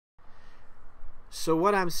So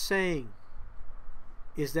what I'm saying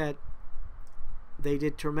is that they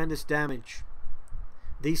did tremendous damage.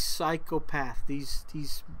 These psychopaths,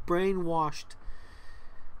 these brainwashed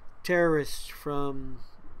terrorists from,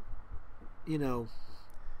 you know,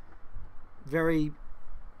 very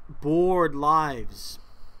bored lives,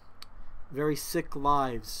 very sick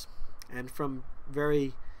lives, and from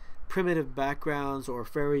very primitive backgrounds or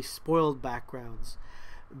very spoiled backgrounds,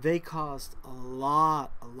 they caused a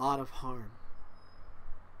lot of harm.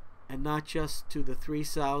 And not just to the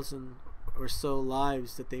 3,000 or so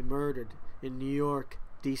lives that they murdered in New York,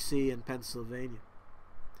 D.C., and Pennsylvania.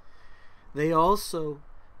 They also,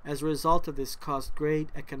 as a result of this, caused great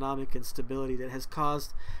economic instability that has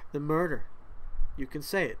caused the murder, you can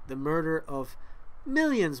say it, the murder of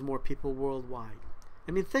millions more people worldwide.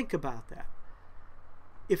 I mean, think about that.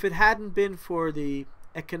 If it hadn't been for the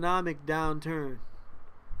economic downturn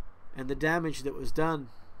and the damage that was done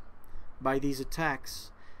by these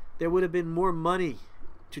attacks, there would have been more money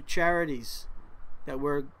to charities that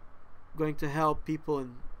were going to help people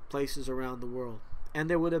in places around the world. And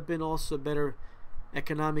there would have been also better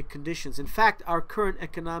economic conditions. In fact, our current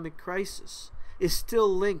economic crisis is still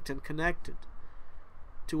linked and connected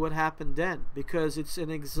to what happened then, because it's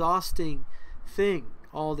an exhausting thing,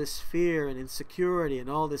 all this fear and insecurity and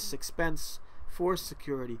all this expense for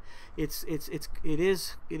security. It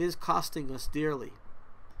is costing us dearly.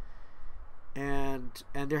 And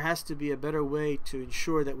there has to be a better way to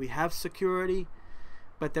ensure that we have security,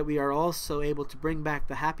 but that we are also able to bring back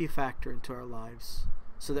the happy factor into our lives,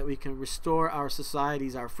 so that we can restore our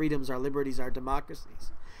societies, our freedoms, our liberties, our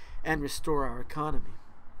democracies, and restore our economy.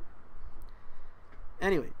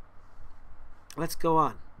 Anyway, let's go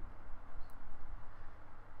on.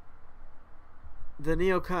 The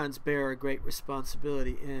neocons bear a great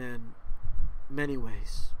responsibility in many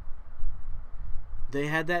ways. They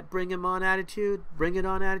had that bring 'em on attitude, bring it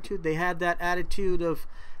on attitude. They had that attitude of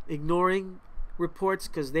ignoring reports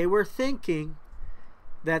because they were thinking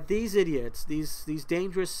that these idiots, these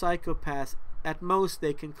dangerous psychopaths, at most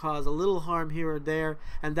they can cause a little harm here or there,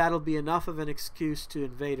 and that'll be enough of an excuse to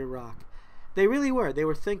invade Iraq. They really were. They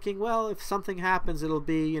were thinking, well, if something happens, it'll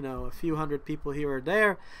be, you know, a few hundred people here or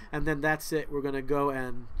there, and then that's it. We're going to go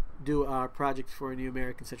and do our project for a new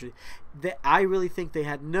American century. I really think they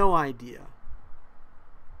had no idea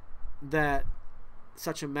that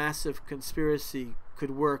such a massive conspiracy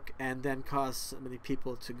could work and then cause so many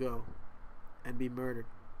people to go and be murdered.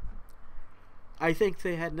 I think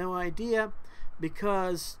they had no idea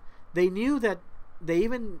because they knew that they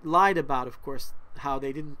even lied about, of course, how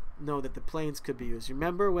they didn't know that the planes could be used.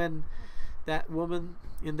 Remember when that woman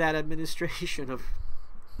in that administration of,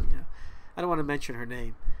 I don't want to mention her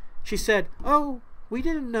name, she said, oh, we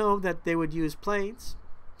didn't know that they would use planes,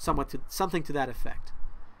 something to that effect.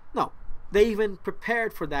 No, they even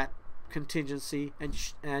prepared for that contingency,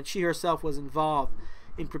 and she herself was involved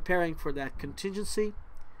in preparing for that contingency.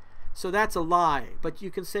 So that's a lie. But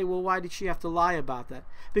you can say, well, why did she have to lie about that?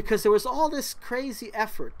 Because there was all this crazy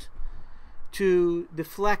effort to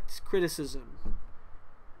deflect criticism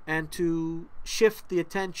and to shift the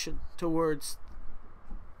attention towards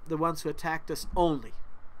the ones who attacked us only.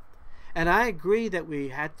 And I agree that we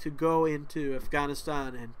had to go into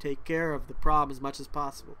Afghanistan and take care of the problem as much as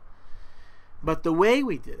possible. But the way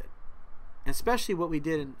we did it, especially what we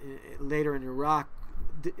did later in Iraq,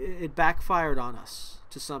 it backfired on us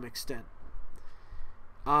to some extent.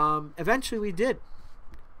 Eventually we did.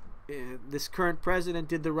 This current president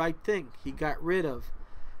did the right thing. He got rid of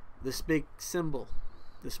this big symbol,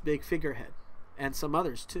 this big figurehead, and some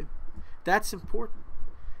others too. That's important.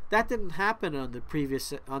 That didn't happen under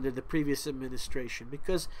the previous administration,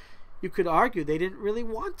 because you could argue they didn't really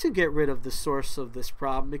want to get rid of the source of this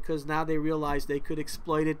problem, because now they realized they could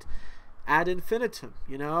exploit it ad infinitum,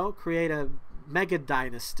 create a mega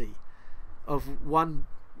dynasty of one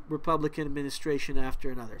Republican administration after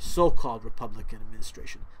another, so-called Republican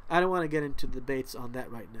administration. I don't want to get into debates on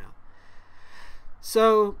that right now.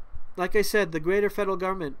 So, like I said, the greater federal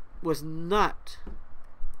government was not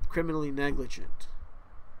criminally negligent,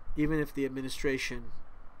 even if the administration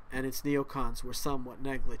and its neocons were somewhat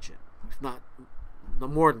negligent, if not no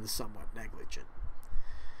more than somewhat negligent.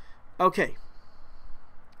 Okay.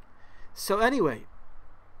 So anyway,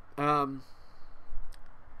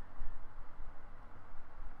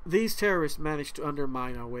 these terrorists managed to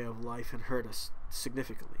undermine our way of life and hurt us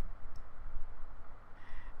significantly.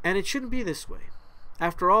 And it shouldn't be this way.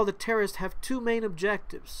 After all, the terrorists have two main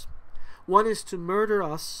objectives. One is to murder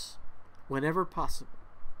us whenever possible,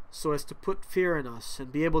 so as to put fear in us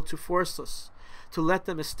and be able to force us to let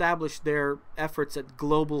them establish their efforts at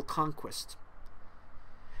global conquest.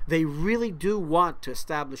 they really do want to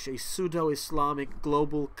establish a pseudo-Islamic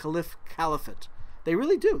global caliphate. They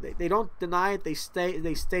really do. They don't deny it. They state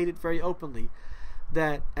it very openly,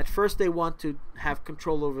 that at first they want to have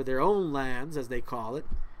control over their own lands, as they call it,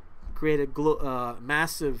 create a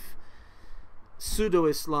massive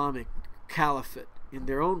pseudo-Islamic caliphate in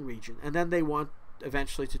their own region, and then they want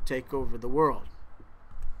eventually to take over the world.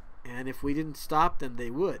 And if we didn't stop them, they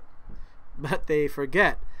would. But they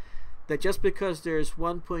forget that just because there's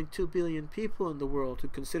 1.2 billion people in the world who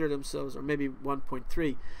consider themselves, or maybe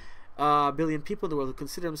 1.3 billion people in the world who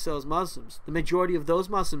consider themselves Muslims, the majority of those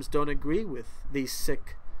Muslims don't agree with these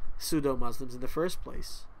sick pseudo-Muslims in the first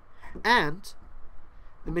place. And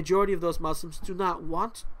the majority of those Muslims do not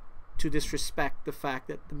want to disrespect the fact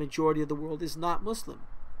that the majority of the world is not Muslim.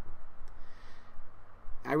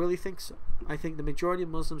 I really think so. I think the majority of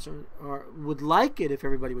Muslims would like it if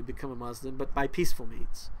everybody would become a Muslim, but by peaceful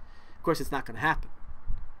means. Of course, it's not going to happen.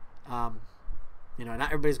 Not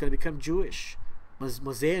everybody's going to become Jewish,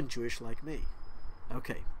 Mosaic Jewish like me.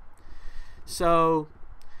 Okay. So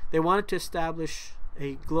they wanted to establish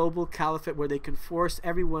a global caliphate where they can force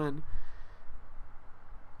everyone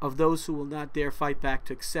of those who will not dare fight back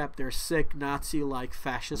to accept their sick, Nazi-like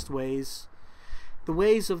fascist ways, the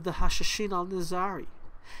ways of the Hashashin al-Nizari.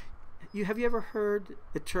 Have you ever heard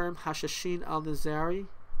the term Hashashin al-Nizari?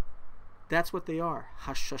 That's what they are,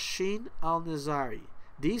 Hashashin al-Nizari.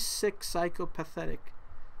 These sick, psychopath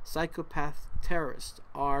terrorists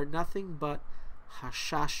are nothing but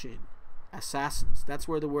Hashashin, assassins. That's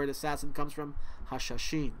where the word assassin comes from,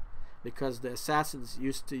 Hashashin, because the assassins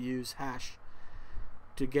used to use hash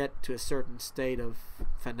to get to a certain state of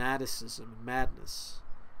fanaticism and madness.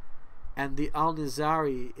 And the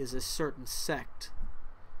al-Nizari is a certain sect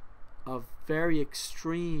of very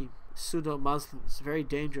extreme pseudo-Muslims, very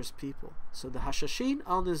dangerous people. So the Hashashin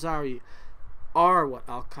al-Nizari are what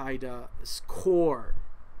Al-Qaeda's core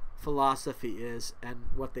philosophy is and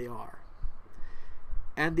what they are.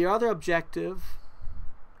 And the other objective,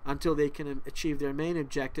 until they can achieve their main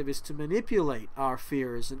objective, is to manipulate our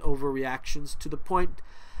fears and overreactions to the point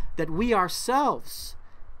that we ourselves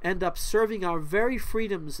end up serving our very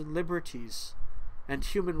freedoms and liberties and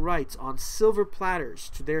human rights on silver platters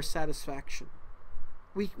to their satisfaction.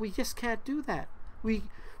 We just can't do that. We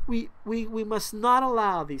must not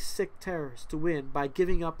allow these sick terrorists to win by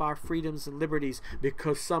giving up our freedoms and liberties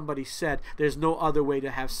because somebody said there's no other way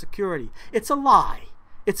to have security. It's a lie.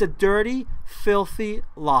 It's a dirty, filthy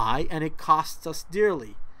lie, and it costs us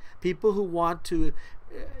dearly. People who want to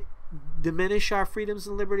diminish our freedoms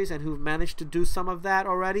and liberties and who've managed to do some of that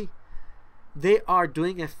already, they are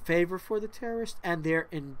doing a favor for the terrorists, and they're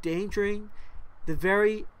endangering the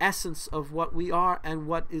very essence of what we are and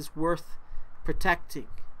what is worth protecting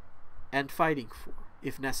and fighting for,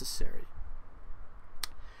 if necessary.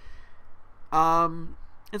 And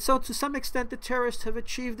so to some extent the terrorists have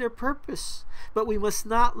achieved their purpose, but we must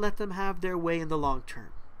not let them have their way in the long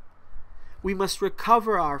term. We must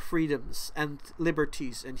recover our freedoms and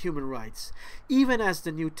liberties and human rights, even as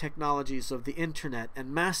the new technologies of the internet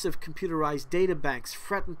and massive computerized data banks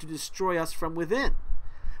threaten to destroy us from within.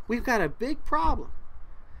 We've got a big problem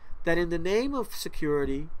that in the name of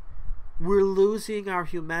security, we're losing our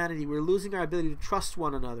humanity, we're losing our ability to trust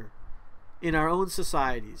one another in our own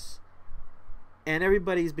societies. And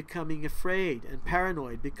everybody's becoming afraid and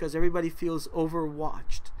paranoid because everybody feels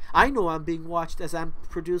overwatched. I know I'm being watched as I'm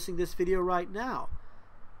producing this video right now.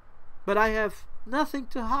 But I have nothing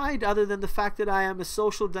to hide other than the fact that I am a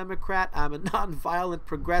social democrat. I'm a non-violent,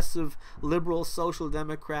 progressive, liberal social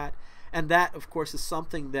democrat. And that, of course, is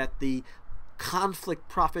something that the conflict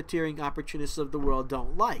profiteering opportunists of the world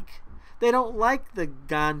don't like. They don't like the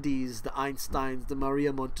Gandhis, the Einsteins, the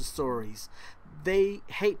Maria Montessoris. They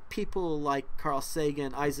hate people like Carl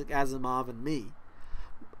Sagan, Isaac Asimov, and me.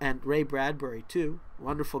 And Ray Bradbury, too.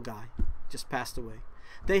 Wonderful guy. Just passed away.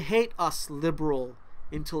 They hate us liberal,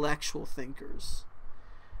 intellectual thinkers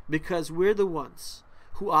because we're the ones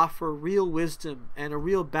who offer real wisdom and a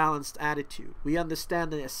real balanced attitude. We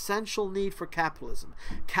understand the essential need for capitalism.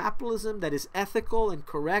 Capitalism that is ethical and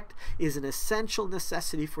correct is an essential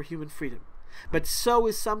necessity for human freedom. But so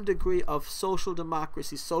is some degree of social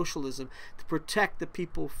democracy, socialism, to protect the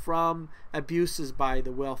people from abuses by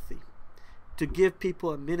the wealthy, to give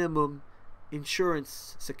people a minimum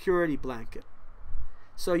insurance security blanket.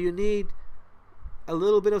 So you need a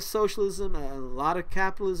little bit of socialism, a lot of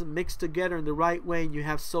capitalism mixed together in the right way, and you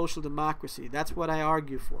have social democracy. That's what I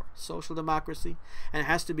argue for. Social democracy, and it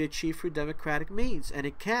has to be achieved through democratic means, and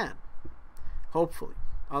it can, hopefully.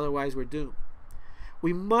 Otherwise, we're doomed.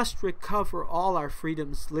 We must recover all our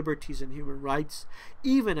freedoms, liberties, and human rights,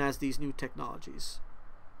 even as these new technologies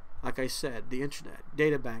Like I said, the internet,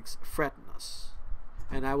 data banks threaten us.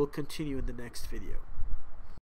 And I will continue in the next video.